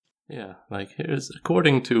Yeah, like here's,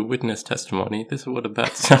 according to witness testimony, this is what a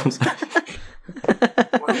bat sounds like.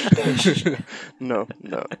 No,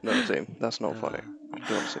 Zane, that's not funny.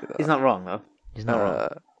 Don't say that. He's not wrong, though. He's not wrong.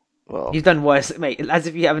 Well, You've done worse, mate. As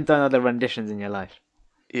if you haven't done other renditions in your life.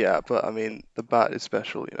 yeah, but I mean, the bat is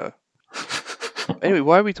special, you know. Anyway,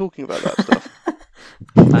 why are we talking about that stuff?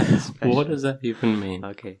 That is special. What does that even mean?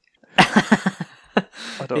 Okay.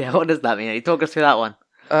 I don't know. What does that mean? You talk us through that one.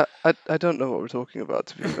 I don't know what we're talking about,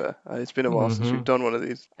 to be fair. It's been a while since we've done one of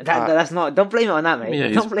these. That's not. Don't blame it on that, mate. Yeah,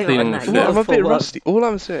 Don't he's blame it on pleading that. the You fifth. I'm a full bit work. rusty. All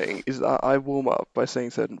I'm saying is that I warm up by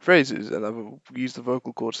saying certain phrases, and I will use the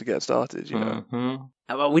vocal cords to get started, you know. Mm-hmm.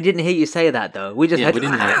 Well, we didn't hear you say that, though. We just Yeah, heard... we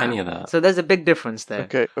didn't hear any of that. So there's a big difference there.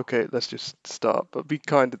 Okay, let's just start, but be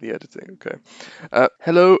kind in the editing, okay?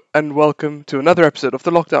 Hello, and welcome to another episode of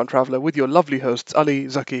The Lockdown Traveller with your lovely hosts, Ali,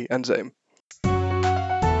 Zaki, and Zaim.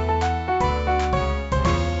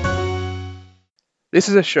 This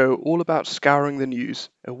is a show all about scouring the news,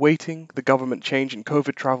 awaiting the government change in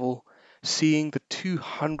COVID travel, seeing the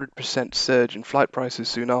 200% surge in flight prices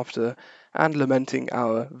soon after, and lamenting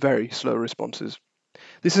our very slow responses.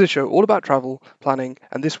 This is a show all about travel, planning,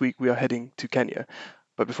 and this week we are heading to Kenya.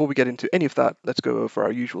 But before we get into any of that, let's go over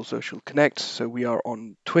our usual social connects. So we are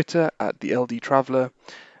on Twitter at the LD Traveller,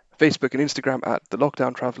 Facebook and Instagram at the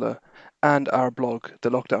Lockdown Traveller, and our blog,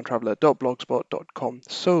 thelockdowntraveller.blogspot.com.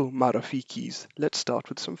 So, Marafikis, let's start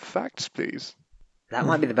with some facts, please. That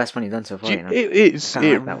might be the best one you've done so far, you know. It is. Kinda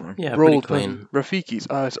It like that one. Yeah, rolled pretty clean. Rafikis.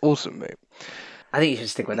 It's awesome, mate. I think you should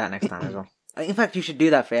stick with that next time as well. In fact, you should do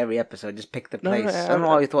that for every episode. Just pick the No, place. no, I don't know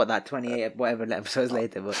why we thought that 28 whatever episodes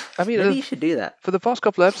later, but I mean, maybe you should do that. for the past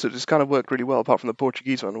couple of episodes, it's kind of worked really well, apart from the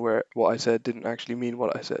Portuguese one, where what I said didn't actually mean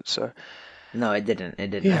what I said. So, No, it didn't.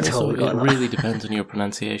 It didn't Yeah, at all. So We got it a lot. really depends on your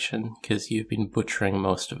pronunciation, because you've been butchering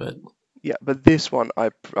most of it. yeah, but this one,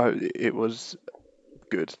 it was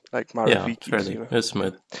good, like Yeah, Marafikis. fairly. You know? It was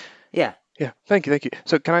smooth. Yeah. Yeah, thank you.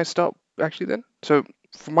 So can I start actually then? So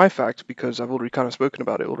for my fact, because I've already kind of spoken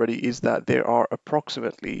about it already, is that there are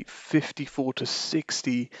approximately 54 to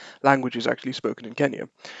 60 languages actually spoken in Kenya.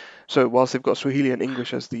 So whilst they've got Swahili and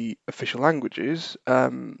English as the official languages,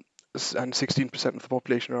 and 16% of the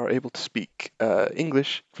population are able to speak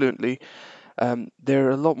English fluently, there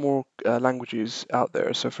are a lot more languages out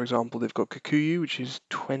there. So, for example, they've got Kikuyu, which is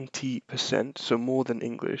 20%, so more than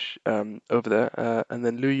English over there, and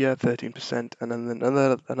then Luya, 13%, and then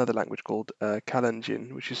another language called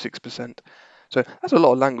Kalenjin, which is 6%. So that's a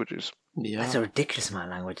lot of languages. Yeah. That's a ridiculous amount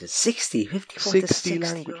of languages. 54 to 60 60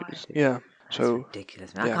 languages. right? Yeah. That's So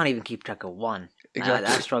ridiculous, man. yeah. I can't even keep track of one. Exactly.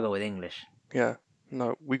 I struggle with English. Yeah.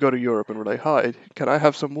 No, we go to Europe and we're like, hi, can I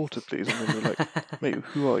have some water, please? And then we're like, mate,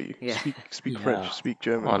 who are you? Yeah. Speak Yeah. French, speak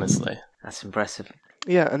German. Honestly. That's impressive.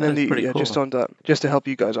 Yeah, and then That's pretty just cool. on that, just to help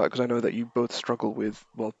you guys out, because I know that you both struggle with,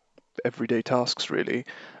 well, everyday tasks really.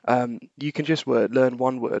 You can just learn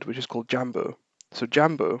one word, which is called jambo. So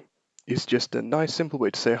jambo is just a nice, simple way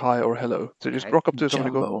to say hi or hello. So just Okay. rock up to someone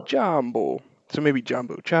and go, jambo. So maybe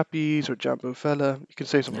jambo chappies or jambo fella. You can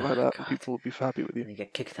say something Oh, like that, and God. people will be happy with you. And you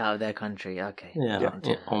get kicked out of their country. Okay. Yeah,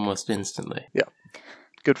 Yeah. almost instantly.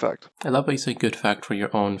 Good fact. I love how you say good fact for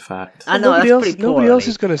your own fact. I know, that's pretty poor. Nobody else Ali.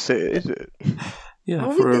 is going to say it, is it? Yeah,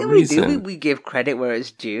 Well, for a we do. reason. We give credit where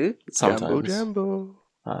it's due. Sometimes. Jambo.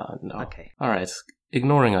 No. Okay. Alright,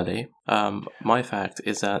 ignoring Ali, my fact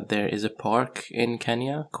is that there is a park in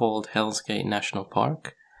Kenya called Hell's Gate National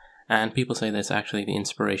Park, and people say that's actually the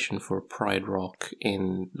inspiration for Pride Rock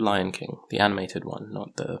in Lion King, the animated one,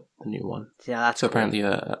 not the new one. Yeah, that's So cool. apparently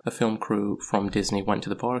a film crew from Disney went to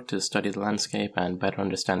the park to study the landscape and better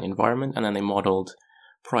understand the environment, and then they modeled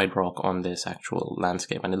Pride Rock on this actual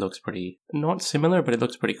landscape, and it looks pretty, not similar, but it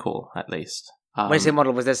looks pretty cool, at least. When you say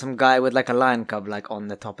model, was there some guy with like a lion cub like on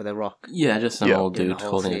the top of the rock? Yeah, just some Yeah. old Doing the dude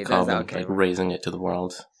whole holding a scene. cub That's and okay, like right. raising it to the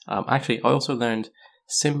world. Actually, I also learned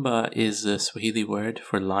Simba is a Swahili word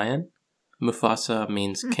for lion. Mufasa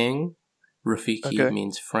means king. Rafiki Okay.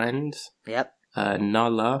 means friend. Yep.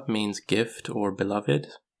 Nala means gift or beloved.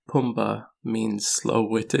 Pumbaa means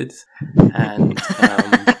slow-witted. And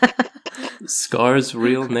Scar's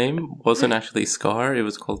real name wasn't actually Scar, it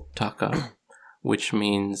was called Taka, which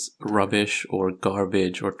means rubbish or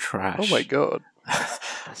garbage or trash. Oh my god.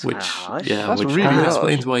 That's Which, kinda harsh. yeah, That's which really kind of harsh.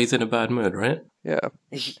 explains why he's in a bad mood, right? Yeah.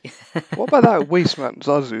 What about that waste man,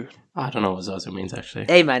 Zazu? I don't know what Zazu means, actually.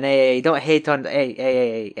 Hey man, hey, don't hate on.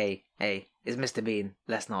 Hey. It's Mr. Bean.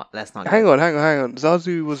 Let's not. Hang on.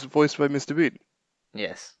 Zazu was voiced by Mr. Bean.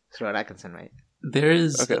 Yes, Stuart Atkinson, mate. There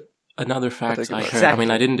is Okay. another fact take it I back. heard. I mean,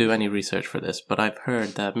 Exactly. I didn't do any research for this, but I've heard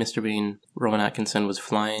that Mr. Bean, Rowan Atkinson, was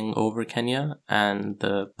flying over Kenya, and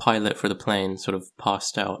the pilot for the plane sort of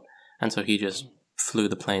passed out, and so he just flew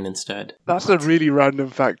the plane instead. That's a really random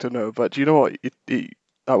fact to know, but you know what?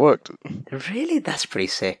 That worked. Really? That's pretty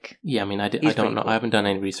sick. Yeah, I mean, I He's don't pretty know. cool. I haven't done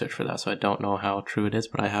any research for that, so I don't know how true it is,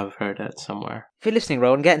 but I have heard it somewhere. If you're listening,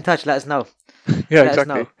 Rowan, get in touch. Let us know. Yeah, Let exactly. us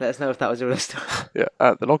know. Let us know if that was a real story. Yeah,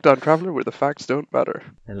 the Lockdown Traveller, where the facts don't matter.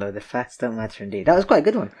 Hello, the facts don't matter indeed. That was quite a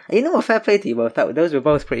good one. You know what? Fair play to you both. Those were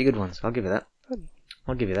both pretty good ones. I'll give you that.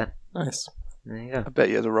 I'll give you that. Nice. There you go. I bet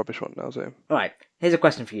he has a rubbish one now, so. Alright, here's a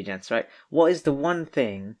question for you, gents, right? What is the one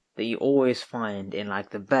thing that you always find in,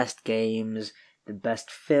 like, the best games, the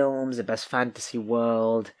best films, the best fantasy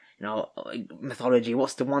world, mythology?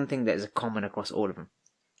 What's the one thing that is common across all of them?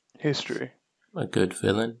 History. A good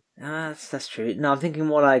villain. That's true. No, I'm thinking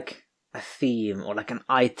more like a theme or like an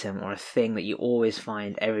item or a thing that you always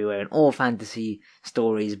find everywhere in all fantasy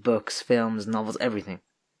stories, books, films, novels, everything.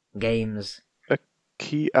 Games.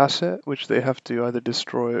 Key asset, which they have to either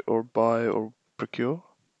destroy or buy or procure.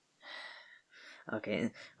 Okay.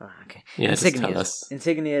 Yeah, just tell Insignias. us.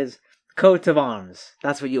 Insignias. Coat of arms.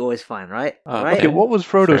 That's what you always find, right? Right? Okay, what was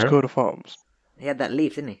Frodo's fair. coat of arms? He had that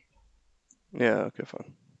leaf, didn't he? Yeah, okay,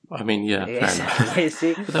 fine. I mean, yeah, fair exactly. enough. Yeah,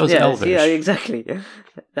 see? But that was yeah, Elvish. Yeah, exactly.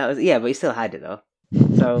 That was but he still had it though.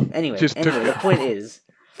 So anyway, Just took the it. point is,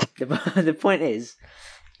 the point is,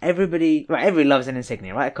 everybody loves an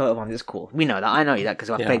insignia, right? A coat of arms is cool. We know that. I know you that because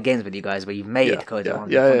I've Yeah. played games with you guys where you've made Yeah, coat of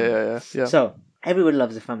arms. yeah. So everybody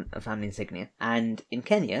loves a family insignia, and in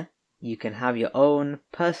Kenya, you can have your own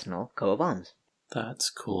personal coat of arms. That's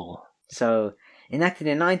cool. So enacted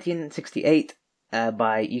in 1968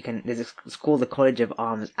 it's called the College of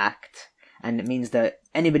Arms Act, and it means that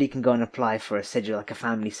anybody can go and apply for a sigil, like a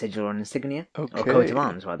family sigil or an insignia, or a coat of Okay.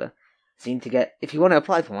 arms rather. So you need to get, if you want to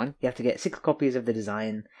apply for one, you have to get 6 copies of the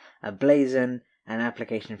design, a blazon, an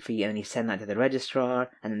application fee, and then you send that to the registrar,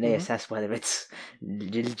 and then they assess whether it's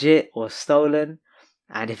legit or stolen,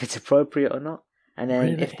 and if it's appropriate or not. And then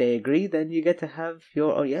Really? if they agree, then you get to have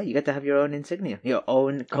your own insignia, your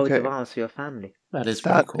own coat of Okay. arms for your family. That is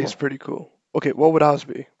pretty That cool. is pretty cool. Okay, what would ours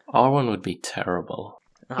be? Our one would be terrible.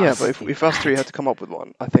 Yeah, Oh, but too if us three bad. had to come up with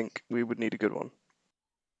one, I think we would need a good one.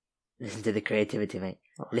 Listen to the creativity, mate.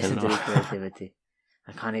 I Listen to know. the creativity.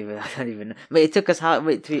 I don't even know. But it took us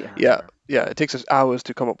Yeah, it takes us hours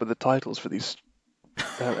to come up with the titles for these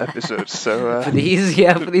episodes. So for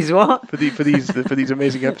these what? for these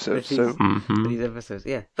amazing episodes. For So these- Mm-hmm. for these episodes,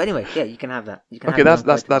 yeah. But anyway, yeah, you can have that. You can okay, have your own coat of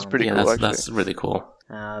that's arms. pretty Yeah, cool. that's, Actually, that's really cool.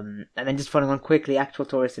 And then just following on quickly, actual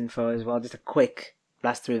tourist info as well. Just a quick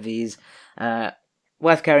blast through these.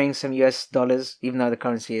 Worth carrying some US dollars, even though the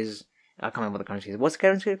currency is, I can't remember what the currency is. What's the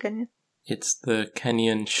currency of Kenya? It's the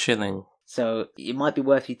Kenyan shilling. So it might be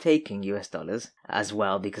worth you taking US dollars as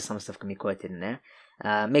well, because some stuff can be quoted in there.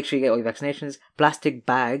 Make sure you get all your vaccinations. Plastic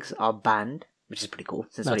bags are banned, which is pretty cool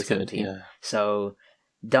since That's good, 2017. yeah. So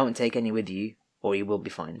don't take any with you, or you will be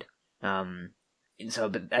fined.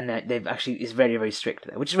 They've actually, it's very, very strict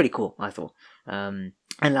there, which is really cool, I thought. And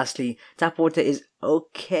lastly, tap water is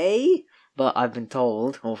okay, but I've been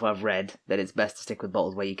told, or if I've read, that it's best to stick with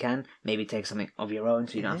bottles where you can. Maybe take something of your own,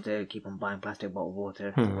 so you don't have to keep on buying plastic bottled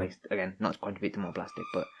water to waste. Again, not to contribute to more plastic,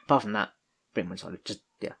 but apart from that, pretty much solid. Just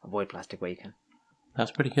avoid plastic where you can.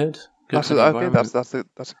 That's pretty good. Good that's for the okay. environment. That's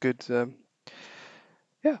a good.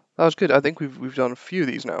 Yeah, that was good. I think we've done a few of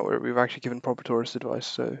these now where we've actually given proper tourist advice.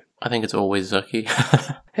 So I think it's always Zucky.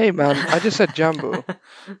 hey, man, I just said Jambo.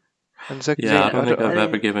 And Zach, Yeah, I Zane, don't think I've I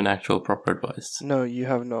ever mean- given actual proper advice. No, you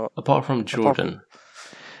have not. Apart from Jordan.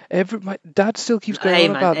 My dad still keeps going Hey,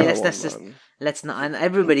 on man, about hey, that let's one, just- man. Let's not. And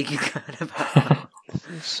everybody keeps going about that.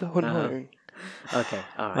 It's so annoying. Okay,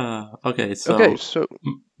 alright. Okay, so, Okay, so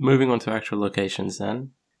moving on to actual locations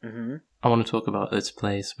then. Mm-hmm. I want to talk about this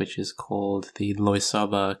place which is called the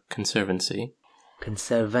Loisaba Conservancy.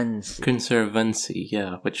 Conservancy,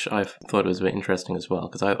 yeah, which I thought was a bit interesting as well,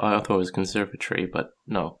 because I thought it was conservatory, but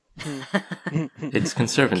no. It's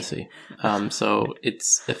conservancy. So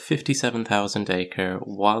it's a 57,000 acre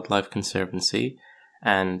wildlife conservancy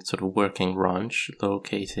and sort of working ranch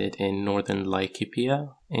located in northern Laikipia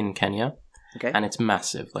in Kenya. Okay. And it's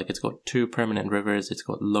massive. Like, it's got 2 permanent rivers, it's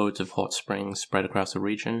got loads of hot springs spread across the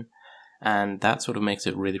region, and that sort of makes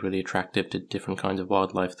it really, really attractive to different kinds of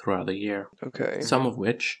wildlife throughout the year. okay. Some of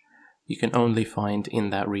which you can only find in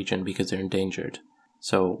that region because they're endangered.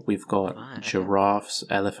 So we've got Right, okay. giraffes,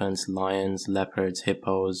 elephants, lions, leopards,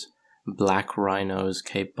 hippos, black rhinos,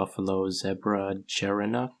 Cape buffalo, zebra,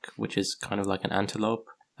 gerenuk, which is kind of like an antelope,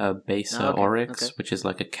 Besa okay, oryx, okay. which is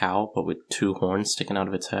like a cow but with 2 horns sticking out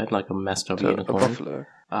of its head, like a messed up So, a unicorn. buffalo.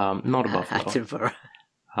 Not a buffalo. Attenborough.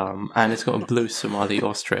 And it's got a blue Somali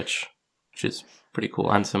ostrich, which is pretty cool,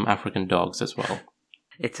 and some African dogs as well.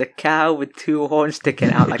 It's a cow with 2 horns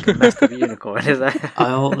sticking out like a messed up unicorn. Is that?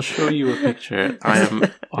 I'll show you a picture. I am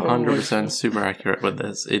Oh my 100% super accurate with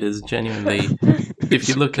this. It is genuinely. If It's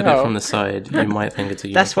you a looked at it cow. from the side, you might think it's a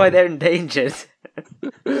unicorn. That's why they're endangered.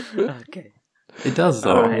 Okay. It does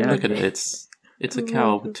though. Alright, Look at okay. it. It's a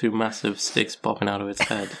cow with 2 massive sticks popping out of its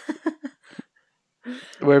head.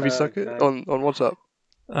 Where have you stuck it? God. On WhatsApp.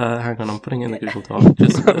 Hang on, I'm putting it in the Google Doc.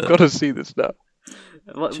 Just I've got to see this now.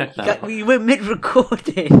 What, Check that out. We were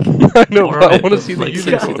mid-recording. I know, but I Alright, want to see the like,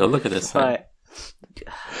 seriously unicorn. though, look at this thing. Right.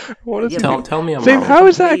 I want to Yeah, see but- Tell me I'm Same, wrong. how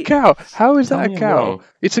is that a Complete- cow? How is Tell that me a I'm cow? wrong.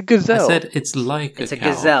 It's a I gazelle. said it's like It's a a cow.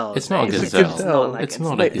 gazelle. It's not a It's a gazelle. gazelle. It's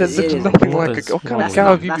not a Mate, there's gazelle. nothing What like is what kind wrong of with cow you?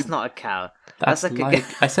 have you That's been? not a cow. That's That's like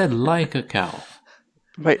like a I said like a cow.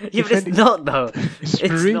 Mate, Yeah, but it's not though. It's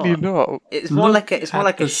really not. It's more Look like a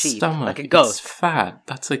at the sheep, stomach. like a It's goat. fat.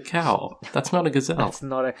 That's a cow. That's not a gazelle. That's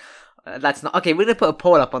not a. That's not okay. We're gonna put a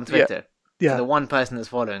poll up on Twitter. Yeah. To the one person that's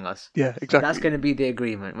following us. Yeah, exactly. That's going to be the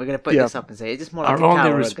agreement. We're going to put Yeah. this up and say, is this more like Our a cow only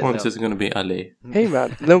or a response gazelle? is going to be Ali. Hey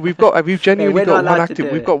man, no, we've genuinely we're not got one allowed to active. do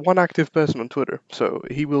We've it. got one active person on Twitter, so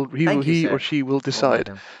he Thank you, sir. or she will Or decide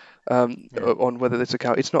madam. Yeah. on whether it's a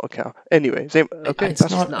cow. It's not a cow. Anyway, same. Okay, It's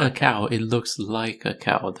that's not not a a cow. It looks like a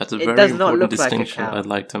cow. That's a It very does not important look like a distinction cow. I'd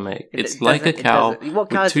like to make. It It's like a doesn't- it cow doesn't- what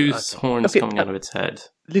with cows- 2 okay. horns Okay, coming out of its head.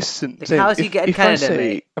 listen. The Zane, cows you get in if I Canada, say,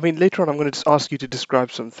 mate. I mean, later on, I'm going to ask you to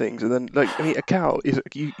describe some things, and then a cow is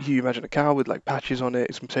you imagine a cow with like patches on it.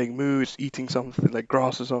 It's saying moo. It's eating something like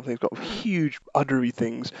grass or something. It's got huge uddery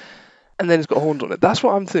things, and then it's got horns on it. That's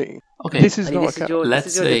what I'm thinking. Okay, This is Ali, not this a is cow. your- this let's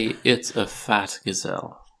is your say it's a fat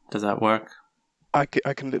gazelle. Does that work? I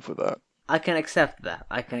can live with that. I can accept that.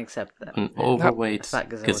 An overweight fat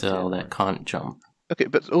gazelle gazelle too. that can't jump. Okay,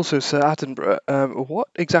 but also, Sir Attenborough, what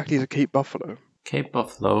exactly is a Cape buffalo? Cape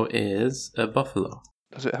buffalo is a buffalo.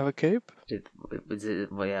 Does it have a cape?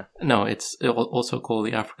 Well, yeah. No, it's also called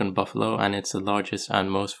the African buffalo, and it's the largest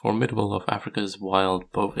and most formidable of Africa's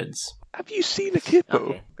wild bovids. Have you seen a hippo?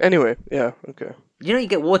 Okay. Anyway, yeah, okay. You know you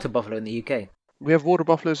get water buffalo in the UK. We have water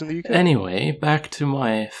buffaloes in the UK. Anyway, back to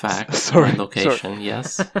my fact, Sorry, my location,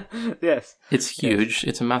 yes. Yes. It's huge.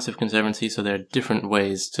 It's a massive conservancy, so there are different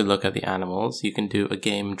ways to look at the animals. You can do a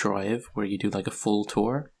game drive where you do like a full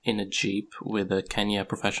tour in a jeep with a Kenya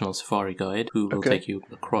professional safari guide who will Okay. take you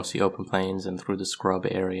across the open plains and through the scrub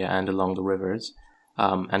area and along the rivers.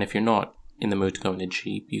 And if you're not in the mood to go in a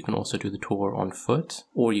jeep, you can also do the tour on foot,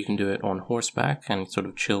 or you can do it on horseback and sort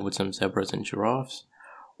of chill with some zebras and giraffes.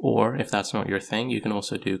 Or, if that's not your thing, you can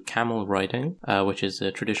also do camel riding, which is a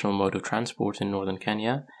traditional mode of transport in northern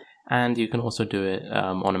Kenya. And you can also do it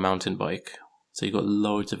on a mountain bike. So you've got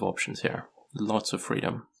loads of options here. Lots of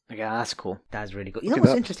freedom. Okay, that's cool. That's really cool. You know Okay,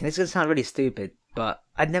 what's that- interesting? This is gonna sound really stupid, but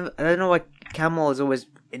I don't know why camel is always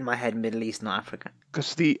in my head Middle East, not Africa.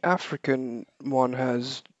 Because the African one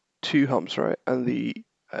has 2 humps, right? And the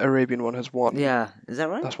Arabian one has 1. Yeah, is that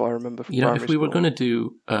right? That's what I remember from You know, primary if we were school. going to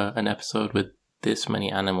do an episode with this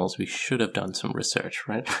many animals, we should have done some research,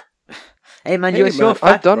 right? Hey man, Hey, it's your man, fact.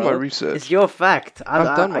 I've done bro. my research. It's your fact.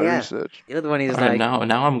 I've done my yeah. research. You're the one who's Alright, like.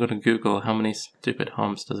 now I'm going to Google how many stupid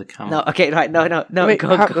humps does a camel. No, okay, right, no. Wait, go.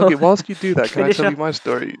 okay, whilst you do that, can I Finish tell up. you my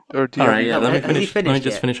story? Or do you All right, yeah. No, Let me has he finish. Let me finished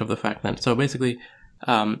just yet? finish off the fact then. So basically,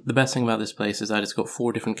 the best thing about this place is that it's got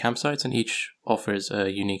 4 different campsites, and each offers a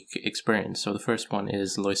unique experience. So the first one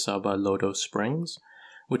is Loisaba Lodo Springs,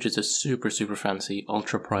 which is a super fancy,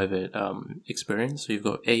 ultra private experience. So you've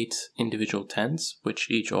got 8 individual tents, which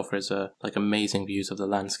each offers like amazing views of the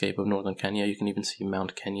landscape of northern Kenya. You can even see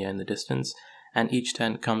Mount Kenya in the distance. And each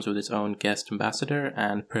tent comes with its own guest ambassador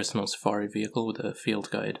and personal safari vehicle with a field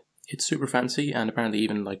guide. It's super fancy, and apparently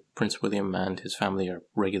even like Prince William and his family are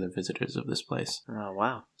regular visitors of this place. Oh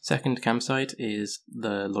wow. Second campsite is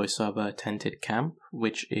the Loisaba Tented Camp,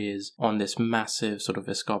 which is on this massive sort of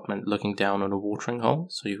escarpment looking down on a watering hole,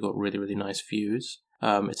 so you've got really nice views.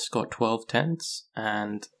 It's got 12 tents,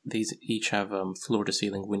 and these each have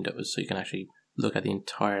floor-to-ceiling windows, so you can actually look at the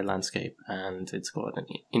entire landscape, and it's got an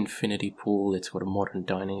infinity pool, it's got a modern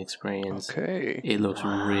dining experience. Okay. It looks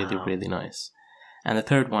Wow. really nice. And the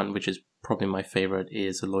third one, which is probably my favorite,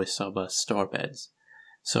 is the Loisaba Starbeds.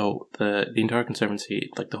 So the entire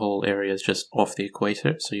conservancy, like the whole area, is just off the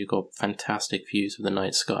equator, so you've got fantastic views of the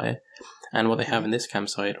night sky. And what they have in this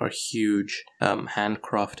campsite are huge,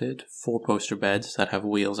 handcrafted 4-poster beds that have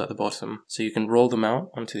wheels at the bottom. So you can roll them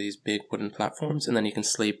out onto these big wooden platforms, and then you can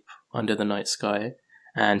sleep under the night sky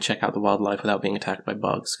and check out the wildlife without being attacked by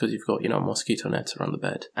bugs, because you've got, mosquito nets around the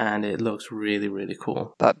bed. And it looks really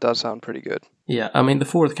cool. That does sound pretty good. Yeah, I mean, the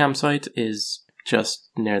fourth campsite is just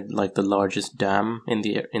near like the largest dam in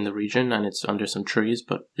the region, and it's under some trees,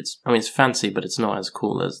 but it's fancy, but it's not as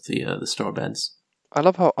cool as the star beds. I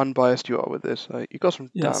love how unbiased you are with this. You got some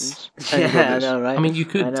Yes. dams. And you got Yeah, I this. know, right? I mean, you I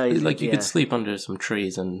could know, you yeah. could sleep under some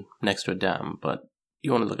trees and next to a dam, but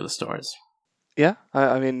you want to look at the stars. Yeah,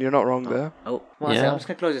 I mean, you're not wrong there. Oh, well, Yeah. I'm just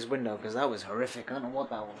gonna close this window because that was horrific. I don't know what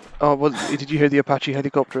that was. Oh, well, did you hear the Apache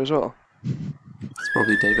helicopter as well? It's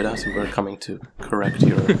probably David Attenborough coming to correct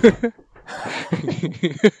your.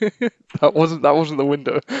 That wasn't the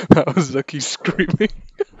window. That was Zucky screaming.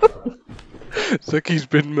 Zucky's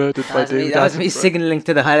been murdered by David That was me Attenborough. signaling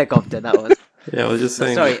to the helicopter. That was. Yeah, I was just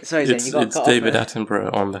saying. Sorry, Zane, it's you got it's cut off David there.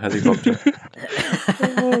 Attenborough on the helicopter.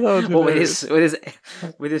 Oh, that was Or hilarious.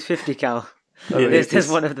 with his 50 cal. Yeah, There's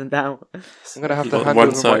one of them down. I'm gonna have You to got hand one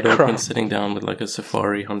over side my open, crown. sitting down with like a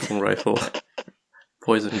safari hunting rifle,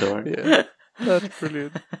 poison dart. Yeah, that's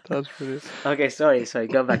brilliant. That's brilliant. Okay, sorry.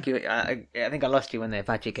 Go back. I think I lost you when the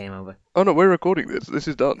Apache came over. Oh no, we're recording this. This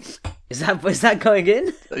is done. Is that going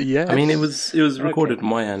in? Yes. I mean, it was recorded on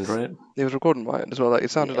my end, right? It was recorded on my end as well. Like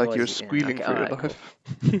it sounded Yeah, it like you were was, yeah. squealing Okay, for your alright,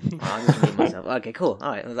 life. I'll just mute myself. Okay, cool.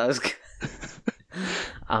 All right, that was good.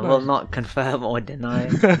 I will not confirm or deny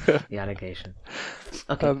the allegation.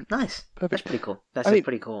 Okay, nice. perfect. That's pretty cool. That's I mean-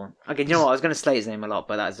 pretty cool. Okay, you know what? I was going to slate his name a lot,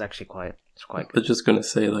 but that's actually it's quite good. They're just gonna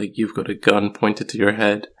say like you've got a gun pointed to your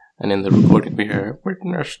head, and in the recording we hear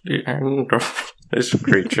 "Witness the end of this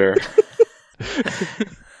creature."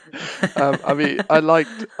 I mean, I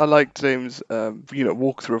liked James'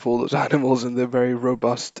 walkthrough of all those animals and the very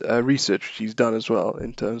robust research he's done as well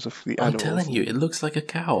in terms of the I'm animals. telling you, it looks like a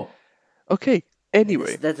cow. Okay.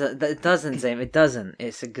 Anyway, It doesn't, Zane. It doesn't.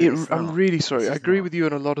 It's a good. It's I'm not. really sorry. This I is agree not. with you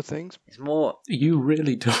on a lot of things. It's more. You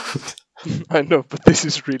really don't. I know, but this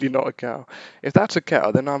is really not a cow. If that's a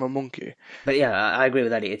cow, then I'm a monkey. But yeah, I agree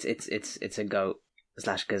with Eddie. It's a goat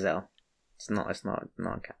 / gazelle. It's not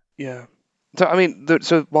a cat. Yeah. So I mean,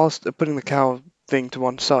 so whilst putting the cow thing to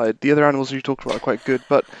one side, the other animals you talked about are quite good.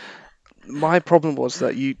 But my problem was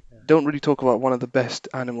that you don't really talk about one of the best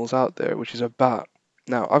animals out there, which is a bat.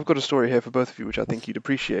 Now, I've got a story here for both of you, which I think you'd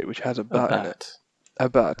appreciate, which has a bat in it. A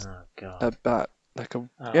bat. Oh god. A bat. Like a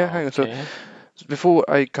Oh, yeah. Hang on. So okay. before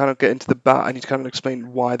I kind of get into the bat, I need to kind of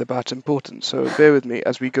explain why the bat's important. So bear with me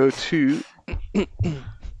as we go to.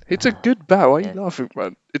 It's a good bat. Why are you laughing,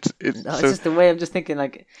 man? It's No, it's just the way I'm just thinking.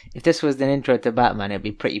 Like, if this was an intro to Batman, it'd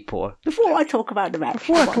be pretty poor. Before I talk about the Bat,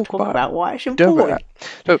 I want to talk about why it's the important. bat.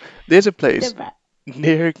 So there's a place The Bat.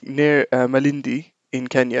 near Malindi in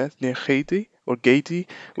Kenya, near Haiti or Gaiti.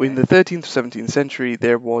 In the 13th, 17th century,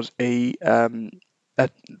 there was a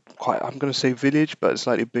quite, I'm going to say village, but it's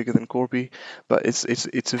slightly bigger than Corby. But it's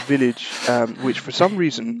a village which, for some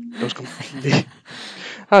reason, was completely.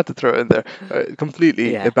 I had to throw it in there.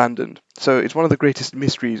 Completely Yeah. abandoned. So it's one of the greatest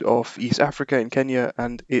mysteries of East Africa in Kenya,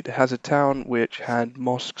 and it has a town which had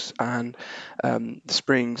mosques and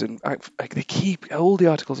springs, and they keep all the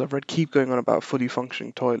articles I've read keep going on about fully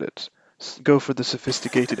functioning toilets. Go for the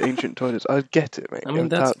sophisticated ancient toilets. I get it, mate. I mean, A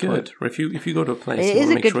that's toilet. good. If you go to a place, It you is want a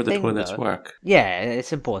to make good sure the thing, toilets though. work. Yeah,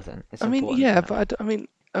 it's important. It's I mean, important. yeah, but I mean,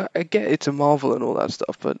 I get it's a marvel and all that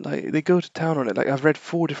stuff, but like they go to town on it. Like I've read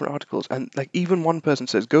 4 different articles, and like even one person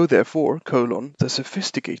says, "Go there for the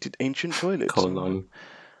sophisticated ancient toilets." Colon.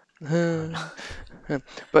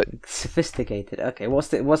 But Sophisticated. Okay, what's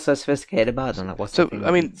so sophisticated about them? Like, what's the so thing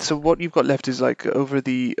I mean, so what you've got left is like over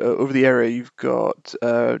the area, you've got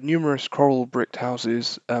numerous coral bricked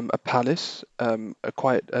houses, a palace,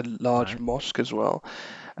 quite a large mosque as well.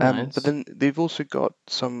 Nice. But then they've also got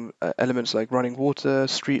some elements like running water,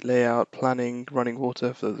 street layout, planning, running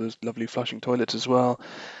water for those lovely flushing toilets as well.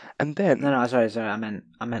 And then No, sorry. I meant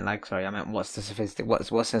what's so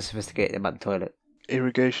sophisticated about the toilet?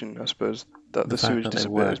 irrigation, I suppose, that the The fact sewage that they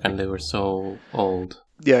disappears. work and they were so old.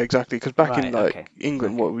 Yeah, exactly. Because back in Right, like okay.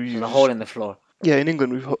 England, Okay. what we So use. the hole in the floor. Yeah, in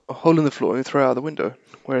England we've a hole in the floor and we throw it out the window.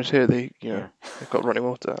 Whereas here they've got running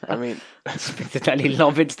water. I mean, Accidentally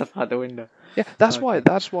lobbing stuff out the window. yeah, that's why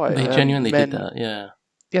They genuinely men, did that, yeah.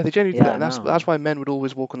 Yeah, they genuinely Yeah, did that, and I that's know. that's why men would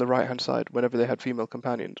always walk on the right hand side whenever they had female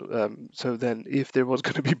companions. So then, if there was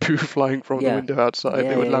going to be poo flying from the Yeah. window outside, Yeah,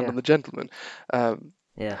 they would yeah, land yeah. on the gentleman.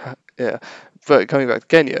 Yeah. Yeah, but coming back to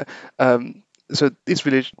Kenya, so this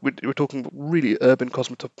village, we're talking really urban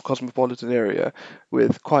cosmopolitan area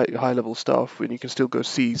with quite high level stuff, and you can still go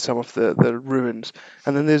see some of the ruins.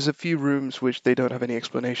 And then there's a few rooms which they don't have any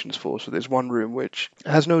explanations for. So there's one room which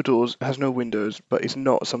has no doors, has no windows, but it's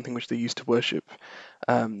not something which they used to worship.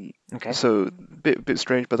 Okay. So bit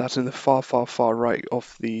strange, but that's in the far right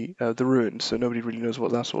of the ruins, so nobody really knows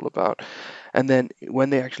what that's all about. And then when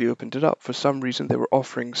they actually opened it up, for some reason they were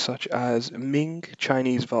offering such as Ming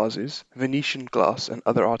Chinese vases, Venetian glass, and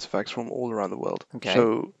other artifacts from all around the world. Okay.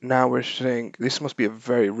 So now we're saying this must be a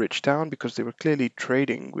very rich town because they were clearly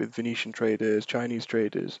trading with Venetian traders, Chinese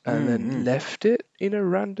traders, and then left it in a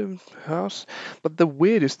random house. But the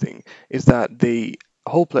weirdest thing is that the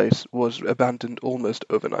whole place was abandoned almost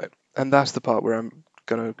overnight. And that's the part where I'm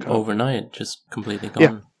gonna kind of Overnight, just completely Yeah.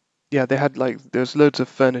 gone. yeah, they had like there's loads of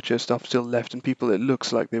furniture stuff still left, and people. It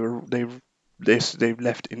looks like they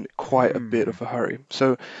left in quite a bit of a hurry.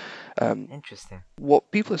 So Interesting.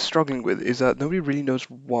 what people are struggling with is that nobody really knows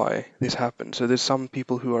why this happened. So there's some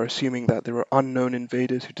people who are assuming that there were unknown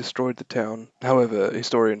invaders who destroyed the town. However,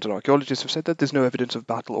 historians and archaeologists have said that there's no evidence of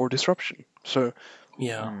battle or disruption. So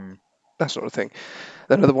Yeah. that sort of thing.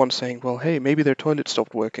 Then another one saying, well, hey, maybe their toilet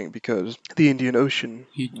stopped working because the Indian Ocean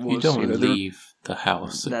You was, don't you know, leave the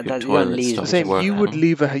house if That- your that- you don't toilet leave. the stops same. working.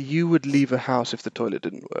 You would leave a house if the toilet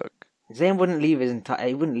didn't work. Zane wouldn't leave his entire.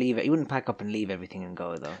 He wouldn't leave it. He wouldn't pack up and leave everything and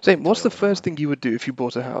go though. Same. What's the Toilet wouldn't first work. thing you would do if you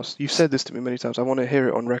bought a house? You've said this to me many times. I want to hear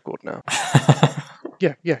it on record now.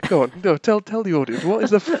 Yeah. Go on. No, tell the audience. What is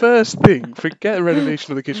the first thing? Forget the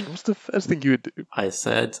renovation of the kitchen. What's the first thing you would do? I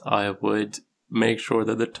said I would make sure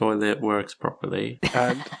that the toilet works properly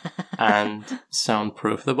and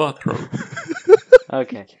soundproof the bathroom.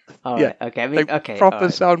 Okay. All Yeah, right. Okay. I mean, like okay. proper all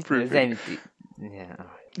right. soundproofing. Zane, yeah. All right.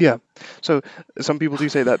 Yeah. So some people do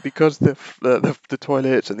say that because the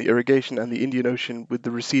toilets and the irrigation and the Indian Ocean with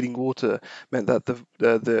the receding water meant that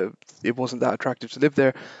the it wasn't that attractive to live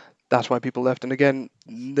there. That's why people left. And again,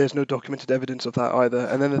 there's no documented evidence of that either.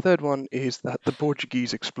 And then the third one is that the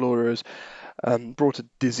Portuguese explorers brought a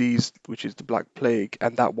disease, which is the Black Plague,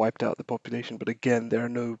 and that wiped out the population. But again, there are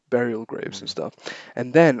no burial graves and stuff.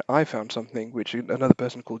 And then I found something which another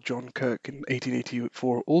person called John Kirk in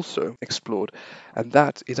 1884 also explored, and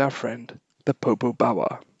that is our friend, the Popo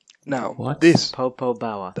Bawa. Now, What? this, Popo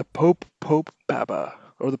Bauer. the Pope Baba,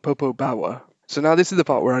 or the Popo Bawa. So now this is the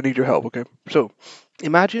part where I need your help, okay? So,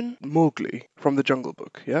 imagine Mowgli from the Jungle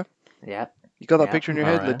Book, yeah? Yeah. You got that Yeah. picture in your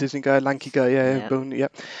head? The Alright. Disney guy, lanky guy, yeah, Yeah. bone, yeah.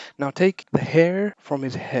 Now take the hair from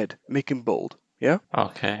his head, make him bald, yeah?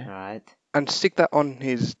 Okay. All right. And stick that on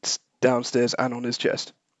his downstairs and on his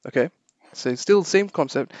chest, okay? So it's still the same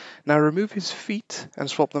concept. Now remove his feet and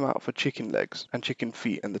swap them out for chicken legs and chicken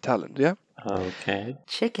feet and the talons, yeah? Okay.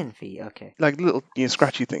 Chicken feet. Okay. Like little,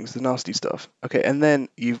 scratchy things, the nasty stuff. Okay, and then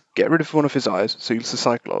you get rid of one of his eyes, so he's a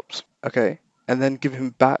Cyclops, okay? And then give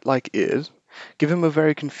him bat-like ears. Give him a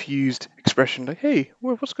very confused expression, like, hey,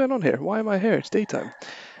 what's going on here? Why am I here? It's daytime.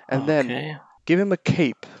 And then Okay. give him a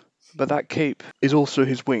cape, but that cape is also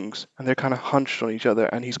his wings, and they're kind of hunched on each other,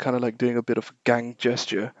 and he's kind of like doing a bit of a gang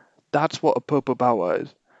gesture. That's what a Popo Bawa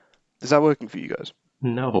is. Is that working for you guys?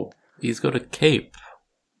 No. He's got a cape.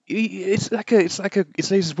 It's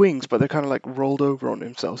his wings, but they're kind of like rolled over on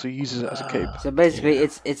himself, so he uses it as a cape. So basically,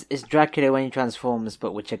 it's Dracula when he transforms,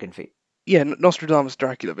 but with chicken feet. Yeah, Nostradamus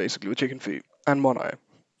Dracula, basically, with chicken feet and one eye.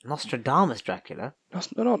 Nostradamus Dracula.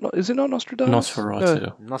 Is it not Nostradamus?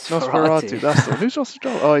 Nosferatu. No, Nosferatu, that's the one. Who's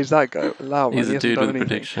Nostradamus? Oh, he's that guy. Allow man, He's he a hasn't dude done with anything.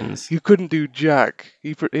 predictions. He couldn't do jack.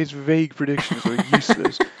 His vague predictions were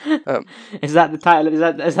useless. Is that the title?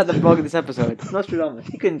 Is that the blog of this episode? Nostradamus.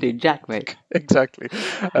 He couldn't do jack, mate. Exactly.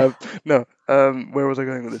 No. Where was I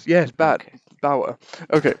going with this? Yes, bat. Okay. Bower.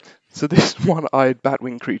 Okay. So this one-eyed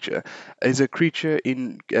bat-winged creature is a creature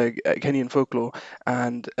in Kenyan folklore,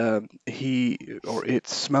 and it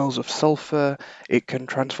smells of sulfur. It can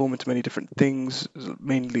transform into many different things,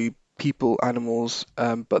 mainly people, animals,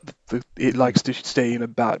 but it likes to stay in a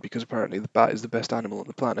bat because apparently the bat is the best animal on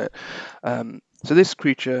the planet. So this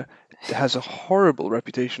creature has a horrible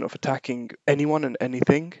reputation of attacking anyone and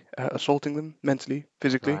anything, assaulting them mentally,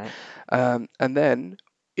 physically, Right. and then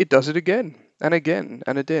it does it again and again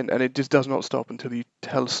and again, and it just does not stop until you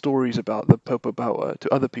tell stories about the Popo Bawa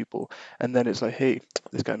to other people, and then it's like, hey,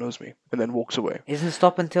 this guy knows me, and then walks away. It doesn't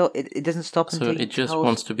stop until it doesn't stop So until it just tells-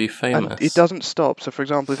 wants to be famous. And it doesn't stop. So, for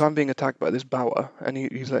example, if I'm being attacked by this Bawa, and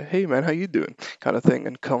he's like, "Hey, man, how you doing?" kind of thing,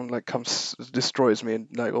 and comes destroys me and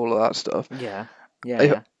like all of that stuff. Yeah.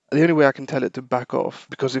 The only way I can tell it to back off,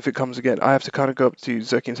 because if it comes again, I have to kind of go up to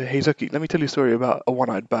Zuki and say, "Hey, Zuki, let me tell you a story about a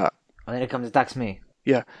one-eyed bat." And then it comes attacks me.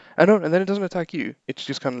 Yeah, and then it doesn't attack you. It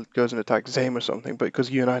just kind of goes and attacks Zame or something. But because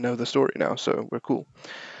you and I know the story now, so we're cool.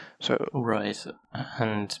 So Right.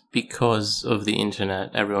 And because of the internet,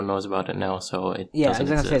 everyone knows about it now, so it Yeah, doesn't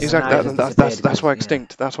I was gonna say, exist. so now exactly, it just that's disappeared why because,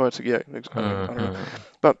 extinct. That's why it's I don't know. Mhm.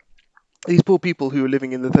 But these poor people who were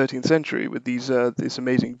living in the 13th century with this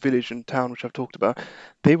amazing village and town which I've talked about,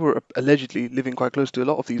 they were allegedly living quite close to a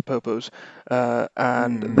lot of these popos,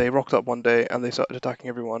 and they rocked up one day and they started attacking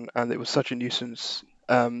everyone, and it was such a nuisance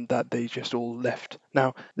that they just all left.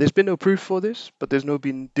 Now, there's been no proof for this, but there's no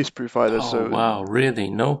been disproof either. Oh, So wow, really?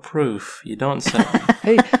 No proof? You don't say.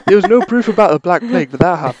 hey, there was no proof about the Black Plague, but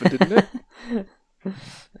that happened, didn't it?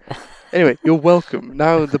 Anyway, you're welcome.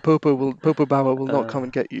 Now the Popo Baba will not come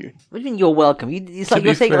and get you. What do you mean you're welcome? It's To like be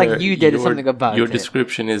you're saying fair, like you did your- something about Your it.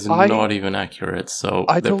 description is I- not even accurate, so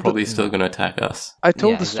I they're told probably it- still going to attack us. I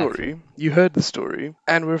told Yeah, the exactly. story, you heard the story,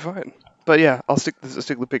 and we're fine. But yeah, I'll stick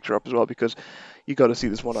the picture up as well because you got to see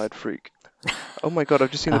this one-eyed freak. Oh my god,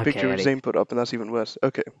 I've just seen the Okay, picture Eddie. Zane put up, and that's even worse.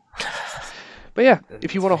 Okay. But yeah,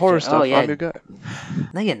 if you want a horror stuff, yeah. I'm your guy.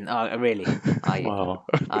 No, you oh, really? Are you? Wow.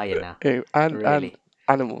 Are you now? Hey, and Really?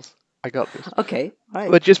 animals. I got this. Okay, all right.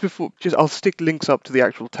 But I'll stick links up to the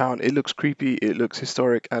actual town. It looks creepy, it looks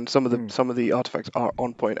historic, and some of the artifacts are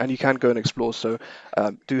on point, and you can go and explore. So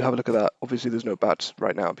do have a look at that. Obviously, there's no bats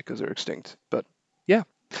right now because they're extinct. But yeah,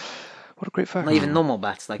 what a great fact. Not even normal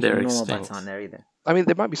bats. Like They're normal extinct. bats aren't there either. I mean,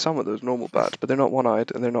 there might be some of those normal bats, but they're not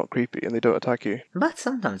one-eyed and they're not creepy and they don't attack you. Bats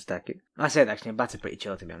sometimes attack you. I said actually, bats are pretty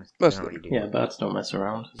chill to be honest. Most They of don't them. really do Yeah, bats don't mess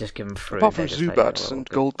around. Just give them fruit. Apart from they just zoo like, yeah, bats well, and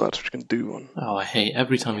okay. gold bats, which can do one. Oh, I hate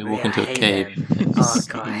every time you walk Yeah, into I a hate cave. them. Oh It's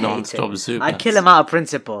god, I hate non-stop it. zoo I bats. kill them out of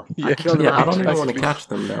principle. I Yeah. kill them Yeah, out I of don't even want to principle. catch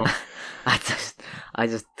them now. I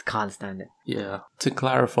just can't stand it. Yeah. To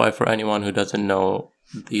clarify for anyone who doesn't know,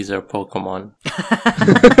 these are Pokemon.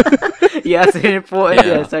 Yeah, it's important.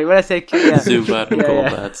 Yeah. Yeah, sorry. When I say kill, yeah. Zubat and Yeah, yeah.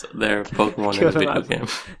 Golbats, they're Pokemon Kill in a them video out. game.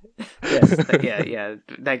 Yes, yeah.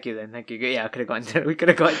 Thank you then. Thank you. Yeah, we could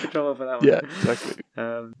have got into trouble for that one. Yeah, exactly.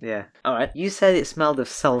 Yeah. All right. You said it smelled of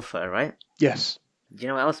sulfur, right? Yes, Do you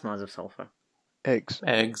know what else smells of sulfur? eggs.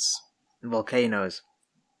 Eggs. Volcanoes.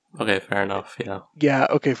 Okay, fair enough, yeah. Yeah,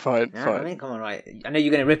 okay, fine, Yeah, fine. I mean, come on, right? I know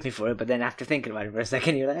you're gonna rip me for it, but then after thinking about it for a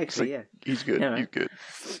second, you're like, actually, yeah. He's good, Yeah, he's right. good.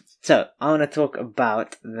 So I want to talk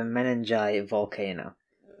about the Menengai volcano.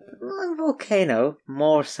 Not a volcano,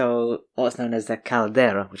 more so what's known as the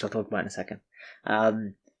caldera, which I'll talk about in a second. But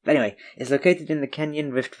anyway, it's located in the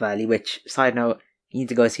Kenyan Rift Valley, which, side note, you need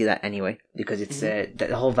to go see that anyway, because it's the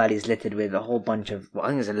whole valley is littered with a whole bunch of, I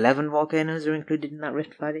think there's 11 volcanoes are included in that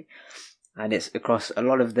Rift Valley. And it's across a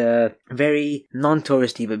lot of the very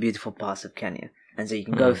non-touristy but beautiful parts of Kenya. And so you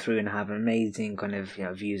can go through and have amazing kind of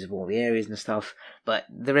views of all the areas and stuff. But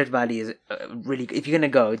the Rift Valley is really, if you're going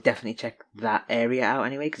to go, definitely check that area out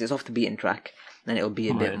anyway, because it's off the beaten track. And it'll be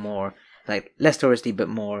a bit more, like, less touristy but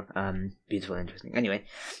more beautiful and interesting. Anyway,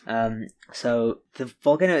 so the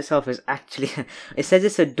volcano itself is actually, it says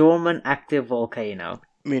it's a dormant active volcano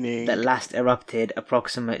Meaning, that last erupted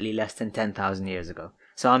approximately less than 10,000 years ago.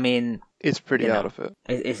 So, I mean, it's pretty you know, out of it.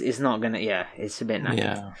 it's not gonna, it's a bit knackered.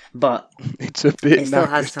 Yeah. But It's a bit it still knackered.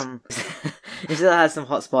 has some, it still has some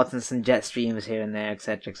hot spots and some jet streams here and there,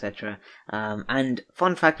 etc., etc. And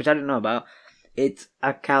fun fact, which I didn't know about, it's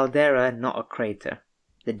a caldera, not a crater.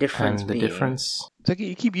 The difference And the being, difference? It's like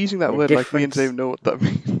you keep using that The word like me and difference- Dave know what that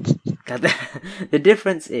means. the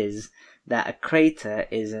difference is that a crater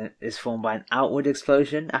is formed by an outward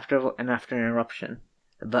explosion after an eruption,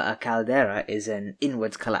 but a caldera is an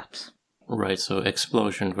inwards collapse. Right, so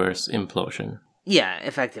explosion versus implosion. Yeah,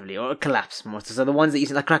 effectively, or a collapse more. So the ones that you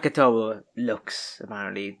see, like Krakatoa looks,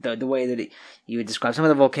 apparently, the way that you would describe some of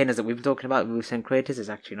the volcanoes that we've been talking about, we've seen craters, is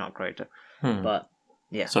actually not a crater. But,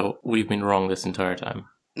 yeah. So we've been wrong this entire time.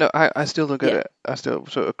 No, I still don't get Yeah. it.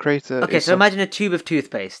 So a crater. Okay, is so imagine a tube of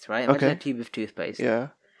toothpaste, right? Imagine Okay. a tube of toothpaste. Yeah.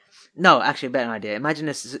 No, actually, a better idea. Imagine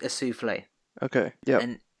a souffle. Okay. Yeah.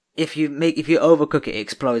 And if you overcook it, it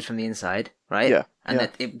explodes from the inside, right? Yeah, And yeah.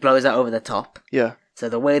 it blows out over the top. Yeah. So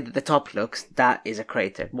the way that the top looks, that is a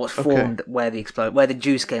crater. What's Okay. formed where the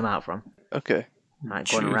juice came out from. Okay. Right,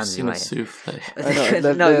 Gordon Juice Ramsay, in a right? souffle.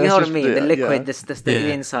 know, No, you know what I that's mean. just The the- liquid, yeah. the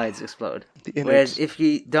Yeah. insides explode. The innards. Whereas if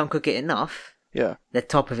you don't cook it enough, Yeah. the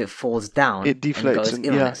top of it falls down. It deflates and goes and-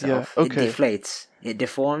 in on yeah, itself. yeah, It okay. deflates. It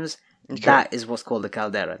deforms. Okay. That is what's called a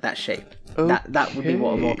caldera. That shape. That would be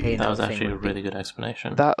what a Okay. volcano That was thing actually a would be. really good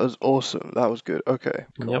explanation. That was awesome. That was good. Okay.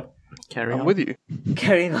 Yep. Carry I'm on. with you.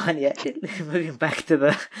 Carrying on, yeah. Moving back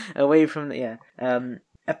to away from the,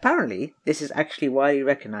 apparently, this is actually widely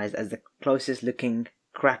recognized as the closest looking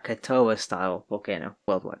Krakatoa style volcano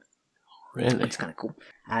worldwide. Really? It's kind of cool.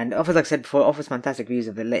 And offers, like I said before, offers fantastic views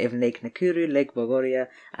of Lake Nakuru, Lake Bogoria,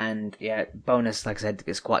 and bonus, like I said,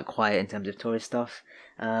 it's quite quiet in terms of tourist stuff.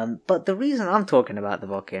 But the reason I'm talking about the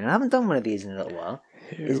volcano, I haven't done one of these in a little while,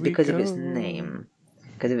 is because of its name.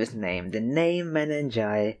 Because of its name. The name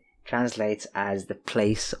Menengai translates as the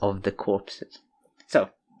place of the corpses. So,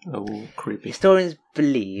 Oh, creepy. Historians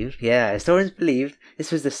believe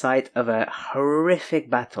this was the site of a horrific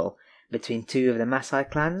battle between two of the Maasai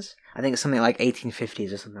clans. I think it's something like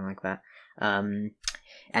 1850s or something like that. And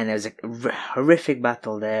there was a horrific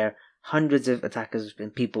battle there. Hundreds of attackers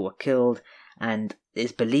and people were killed, and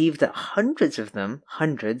it's believed that hundreds of them,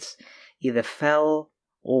 either fell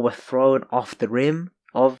or were thrown off the rim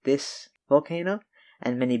of this volcano,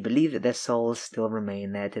 and many believe that their souls still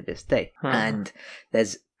remain there to this day. And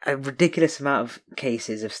there's a ridiculous amount of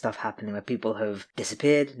cases of stuff happening where people have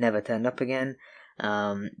disappeared, never turned up again.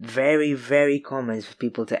 Very, very common is for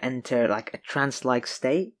people to enter like a trance-like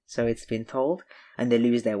state, so it's been told, and they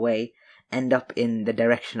lose their way, end up in the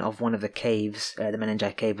direction of one of the caves, the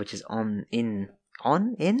Menengai cave, which is in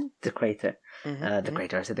the crater. The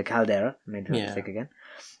crater, I said the caldera, I made the mistake again.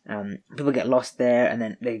 People get lost there, and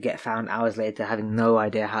then they get found hours later having no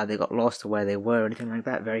idea how they got lost or where they were or anything like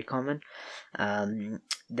that. Very common.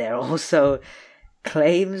 There are also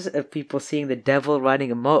claims of people seeing the devil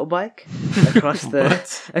riding a motorbike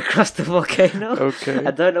across the volcano. Okay.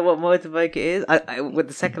 I don't know what motorbike it is. With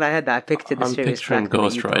the second I heard that, I pictured the I'm serious picturing track that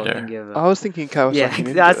Ghost you told Rider. me of. I was thinking Kawasaki Yeah,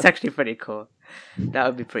 Ninja. that's actually pretty cool. That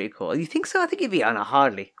would be pretty cool. You think so? I think it'd be on a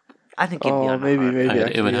Harley. I think it'd be on a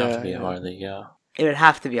Harley. It would have to be yeah. Harley, yeah. It would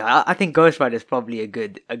have to be. I think Ghost Rider is probably a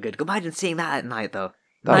good. Imagine seeing that at night, though.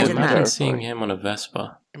 That would be Imagine terrifying. seeing him on a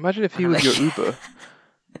Vespa. Imagine if he was your Uber.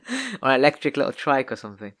 Or an electric little trike or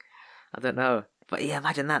something. I don't know. But yeah,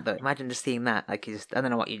 imagine that though. Imagine just seeing that. Like, I don't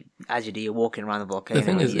know what as you do, you're walking around the volcano. The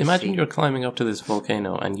thing is, imagine see... you're climbing up to this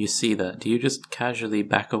volcano and you see that. Do you just casually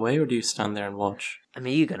back away or do you stand there and watch? I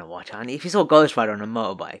mean, you're gonna watch, aren't you? If you saw Ghost Rider on a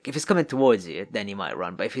motorbike, if it's coming towards you, then you might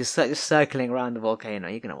run. But if he's just circling around the volcano,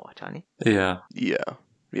 you're gonna watch, aren't you? Yeah.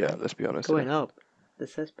 Yeah, let's be honest. Going up. The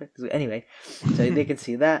suspect is... Anyway, so they can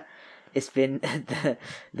see that. It's been...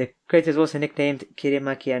 the crater is also nicknamed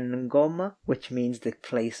Kirimakia Ngoma, which means the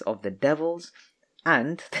place of the devils.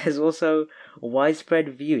 And there's also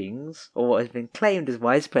widespread viewings, or what has been claimed as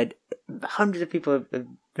widespread, hundreds of people have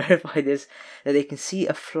verified this, that they can see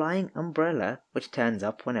a flying umbrella which turns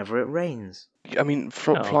up whenever it rains. I mean,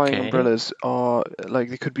 flying umbrellas are,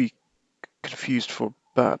 like, they could be confused for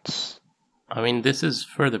bats. I mean, this is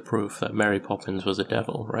further proof that Mary Poppins was a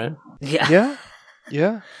devil, right? Yeah.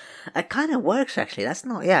 Yeah? It kind of works, actually. That's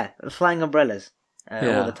not... Yeah, flying umbrellas.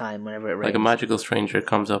 All the time whenever it rains. Like a magical stranger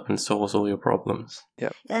comes up and solves all your problems.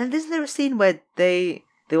 Yeah. And isn't there a scene where they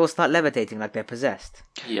all start levitating like they're possessed?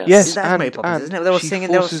 Yes, That's Mary Poppins, isn't it? They were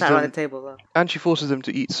singing, they all sat around the table. Though. And she forces them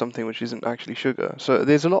to eat something which isn't actually sugar. So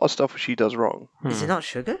there's a lot of stuff which she does wrong. Is it not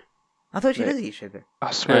sugar? I thought she does eat sugar.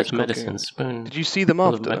 I swear it's medicine. Spoon. Did you see them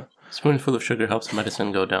after? Spoonful of sugar helps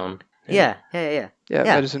medicine go down. Yeah,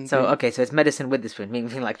 medicine. So so it's medicine with the spoon,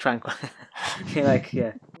 meaning like tranquil.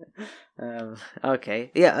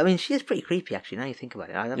 Okay. Yeah, I mean she is pretty creepy actually. Now you think about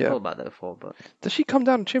it, I haven't thought about that before. But does she come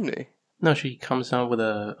down a chimney? No, she comes down with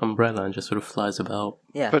an umbrella and just sort of flies about.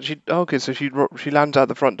 Yeah. But so she lands out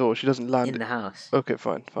the front door. She doesn't land in the house. Okay,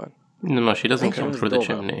 fine. No, she doesn't come through the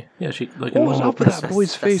chimney. Yeah, she like. What was up with that That's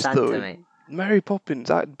boy's face Santa, though? Mate. Mary Poppins,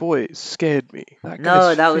 that boy scared me. That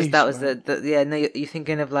was man. you're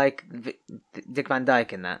thinking of like Dick Van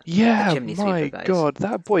Dyke in that. Yeah, the chimney my sweeper guys. God,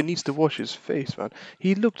 that boy needs to wash his face, man.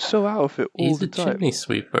 He looked so out of it all the time. He's a chimney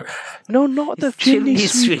sweeper. No, not the chimney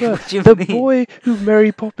sweeper. What The boy who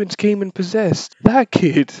Mary Poppins came and possessed. That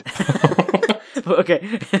kid.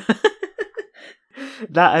 Okay.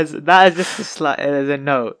 That is just as a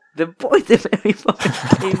note. The boy that Mary Poppins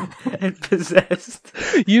came and possessed.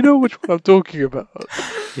 You know which one I'm talking about.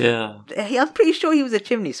 Yeah. I'm pretty sure he was a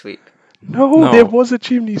chimney sweep. No, there was a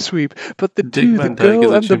chimney sweep, but the girl and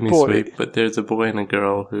the boy. Sweep, but there's a boy and a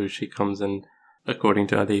girl who she comes and, according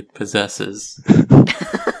to Ali, possesses. That's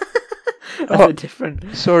a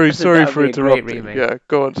different. Sorry for interrupting. Yeah,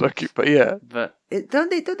 go on, Saki. But yeah. But don't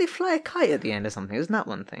they fly a kite at the end or something? Isn't that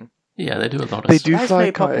one thing? Yeah, they do a lot of They stuff. do That's fly Mary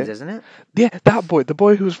a kite. Poppins, isn't it? Yeah, that boy, the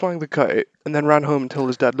boy who was flying the kite and then ran home and told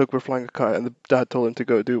his dad, "Look, we're flying a kite," and the dad told him to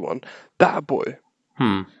go do one. That boy.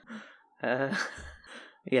 Yeah,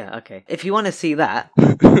 okay. If you want to see that,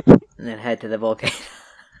 then head to the volcano.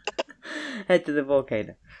 Head to the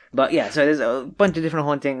volcano. But yeah, so there's a bunch of different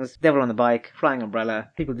hauntings. Devil on the bike, flying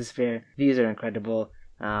umbrella, people disappear, views are incredible.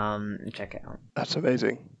 Check it out. That's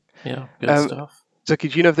amazing. Yeah, good stuff. Zaki,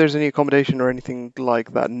 do you know if there's any accommodation or anything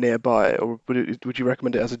like that nearby, or would you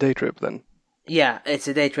recommend it as a day trip then? Yeah, it's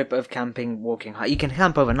a day trip of camping, walking. You can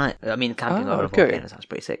camp overnight. I mean, camping over a okay. volcano sounds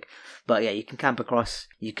pretty sick. But yeah, you can camp across.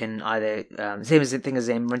 You can either same as the thing as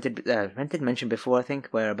rented mentioned before. I think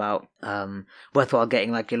where about worthwhile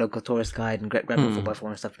getting like your local tourist guide and grab a 4x4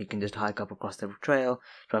 and stuff. And you can just hike up across the trail,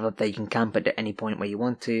 drive up there. You can camp at any point where you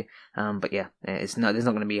want to. But yeah, there's not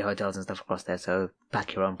going to be hotels and stuff across there. So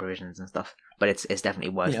pack your own provisions and stuff. But it's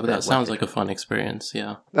definitely worth. Yeah, but that sounds like a fun experience.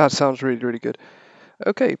 Yeah. That sounds really, really good.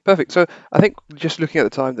 Okay, perfect. So I think just looking at the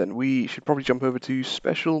time then, we should probably jump over to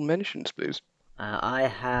special mentions, please. I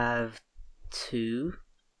have 2.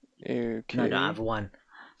 Okay. No, I have 1.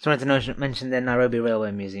 Just wanted to mention the Nairobi Railway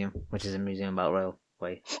Museum, which is a museum about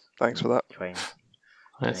railway Thanks for that. trains.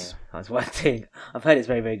 Nice. Anyway, that's worth doing. I've heard it's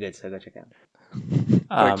very, very good, so go check it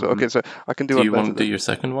out. Thanks. Okay, so I can do Do one you better want to do then. your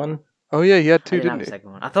second one? Oh yeah, he had I 2, didn't have didn't a he?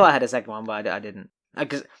 second one. I thought I had a second one, but I didn't.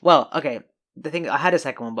 Okay. The thing, I had a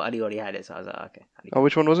second one, but Adi already had it, so I was like, okay. Oh,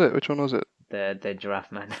 which one was it? Which one was it? The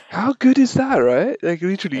giraffe man. How good is that, right? Like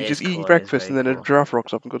literally, It you're is just eating cool, it is breakfast and very then a cool. giraffe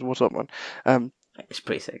rocks up and goes, "What's up, man?" It's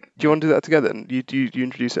pretty sick. Do you want to do that together? And you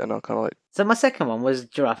introduce it, and I'll kind of like, So my second one was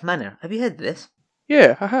Giraffe Manor. Have you heard of this?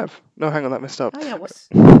 yeah, I have. No, hang on, that messed up. Oh yeah, what's...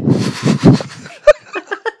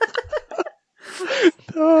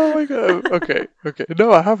 Oh my god. Okay.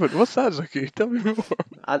 No, I haven't. What's that, Zaki? Tell me more.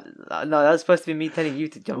 No, that was supposed to be me telling you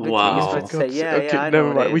to jump into it. Wow. You're supposed to say, yeah, okay, yeah, I know never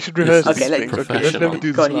what mind. it We is. should rehearse This these is things. Okay, let's professional. never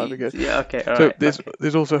do Go this on, live again. Yeah, okay, So alright.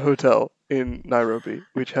 there's also a hotel in Nairobi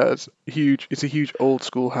which has it's a huge old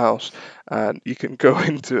school house, and you can go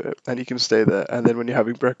into it and you can stay there, and then when you're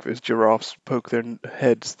having breakfast, giraffes poke their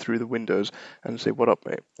heads through the windows and say, "What up,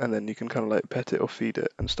 mate?" And then you can kind of like pet it or feed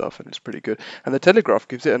it and stuff, and it's pretty good. And the Telegraph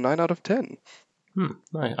gives it a 9 out of 10.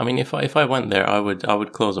 Nice. I mean, if I went there, I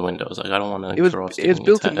would close the windows. Like I don't want to. It was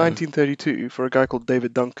built in 1932 for a guy called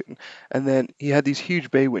David Duncan, and then he had these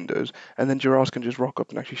huge bay windows, and then giraffes can just rock up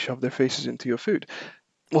and actually shove their faces into your food.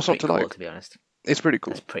 What's not Pretty to cool, like? to be honest. It's pretty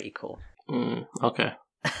cool. That's pretty cool. Okay.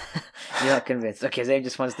 You're not convinced. Okay, Zane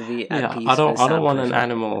just wants to be at Yeah, peace. I don't with Sam want for an a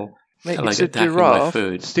animal Mate, like it's a attacking my giraffe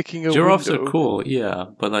food. sticking a Giraffes window. are cool, yeah,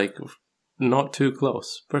 but like not too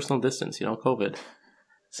close. Personal distance, COVID.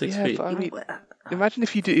 6 Yeah, feet. but I mean, second. imagine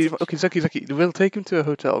if you do. Okay, Zaki, we'll take him to a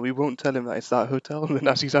hotel. We won't tell him that it's that hotel, and then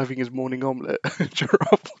as he's having his morning omelette,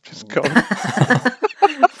 giraffe will just come.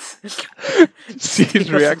 See his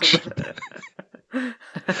reaction.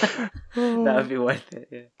 That would be worth it,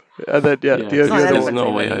 yeah. And then Yeah, the there's other elephant one. no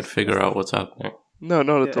thing, way at I'd least. figure out what's happening. No,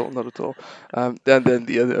 not at Yeah. all, not at all. And then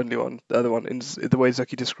the other one, in the way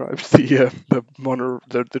Zaki described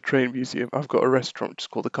the train museum. I've got a restaurant, it's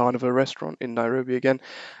called the Carnival Restaurant in Nairobi again,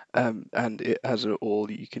 and it has an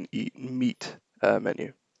all-you-can-eat meat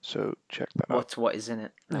menu. So check that out. What is in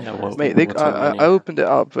it? Yeah, Mate, what's on the I menu? opened it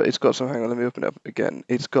up, but it's got some. Hang on, let me open it up again.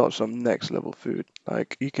 It's got some next level food.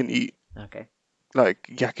 Like you can eat Okay. like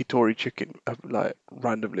yakitori chicken, like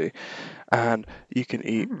randomly, and you can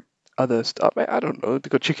eat other stuff. I don't know. They've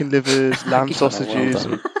got chicken livers, lamb Yakitori. sausages,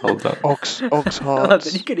 Well done. ox Then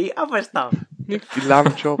hearts, you can eat other stuff.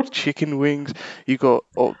 lamb chops, chicken wings. You got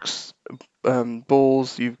ox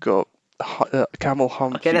balls. You've got camel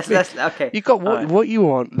hump. Okay, that's okay. You got Alright. what you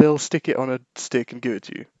want. They'll stick it on a stick and give it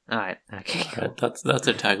to you. Alright, okay. Right, that's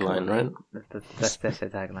a tagline, right? That's the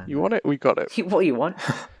tagline. You want it? We got it. What you want?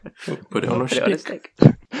 Put it on a Put it on a stick.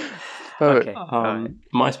 stick. Perfect. Okay. alright.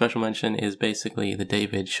 My special mention is basically the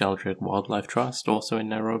David Sheldrick Wildlife Trust, also in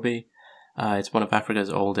Nairobi. It's one of Africa's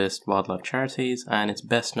oldest wildlife charities, and it's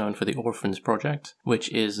best known for the Orphans Project,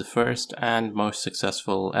 which is the first and most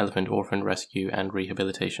successful elephant orphan rescue and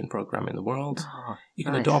rehabilitation program in the world. Oh, You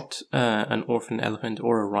can nice. adopt an orphan elephant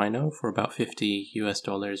or a rhino for about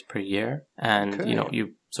 $50 per year, and Okay.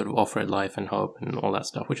 you sort of offer it life and hope and all that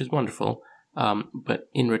stuff, which is wonderful. But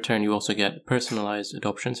in return, you also get personalized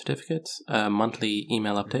adoption certificates, a monthly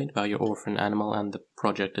email update about your orphan animal and the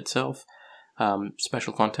project itself,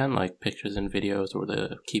 special content like pictures and videos or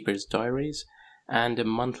the keeper's diaries, and a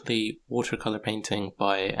monthly watercolor painting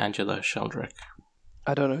by Angela Sheldrick.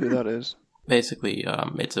 I don't know who that is. Basically,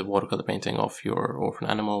 it's a watercolor painting of your orphan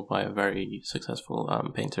animal by a very successful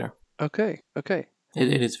painter. Okay.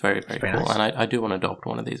 It is very, very very cool, nice. and I do want to adopt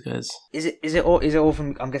one of these guys. Is it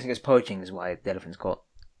orphan? I'm guessing it's poaching is why the elephant's caught.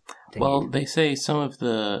 Well, they say some of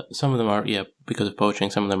them are because of poaching.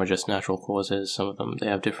 Some of them are just natural causes. Some of them they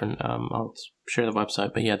have different. I'll share the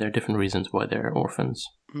website, but yeah, there are different reasons why they're orphans.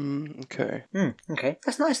 Okay. Okay,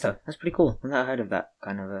 that's nice though. That's pretty cool. I've not heard of that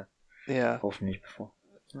kind of Yeah, orphanage before.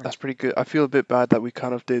 that's pretty good. I feel a bit bad that we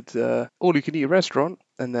kind of did all-you-can-eat restaurant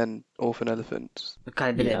and then orphan elephants. We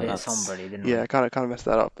kind of did it Yeah, a bit that's- somberly, didn't we? Yeah, kind of messed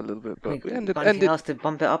that up a little bit, but we ended. Got anything else to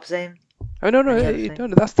bump it up, Zane? Oh no, Any other thing?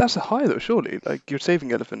 no, that's a high though. Surely, like you're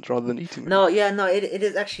saving elephants rather than eating them. No, yeah, no, it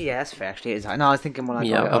is actually, yeah, that's fair. Actually, it is. No, I was thinking more like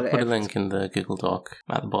Yeah, I'll put a elephants. link in the Google Doc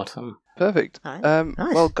at the bottom. Perfect. Alright,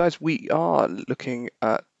 nice. Well, guys, we are looking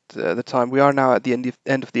at the time. We are now at the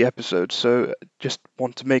end of the episode, so just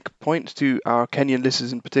want to make a point to our Kenyan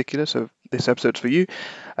listeners in particular. So this episode's for you.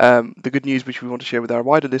 The good news, which we want to share with our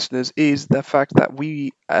wider listeners, is the fact that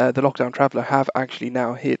we, the Lockdown Traveller, have actually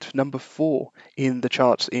now hit number 4 in the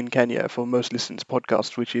charts in Kenya for most listened to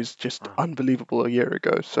podcasts, which is just Wow. unbelievable a year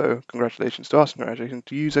ago. So congratulations to us, congratulations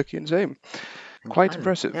to you, Zaki and Zaim. Quite And,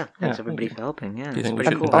 impressive. Yeah, thanks everybody for helping. Yeah, Do you it's think we pretty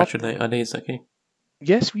should cool. congratulate Ali, Zaki?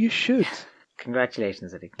 Yes, you should.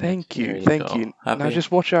 Congratulations, Eddie. Thank There you, you thank go. you. Now Happy?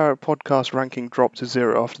 just watch our podcast ranking drop to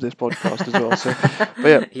 0 after this podcast as well. So,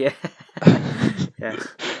 but yeah. yeah. Yeah.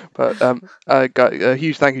 But a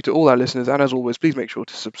huge thank you to all our listeners, and as always, please make sure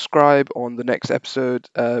to subscribe on the next episode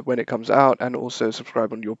when it comes out, and also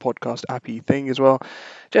subscribe on your podcast appy thing as well.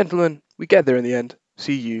 Gentlemen, we get there in the end.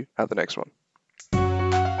 See you at the next one.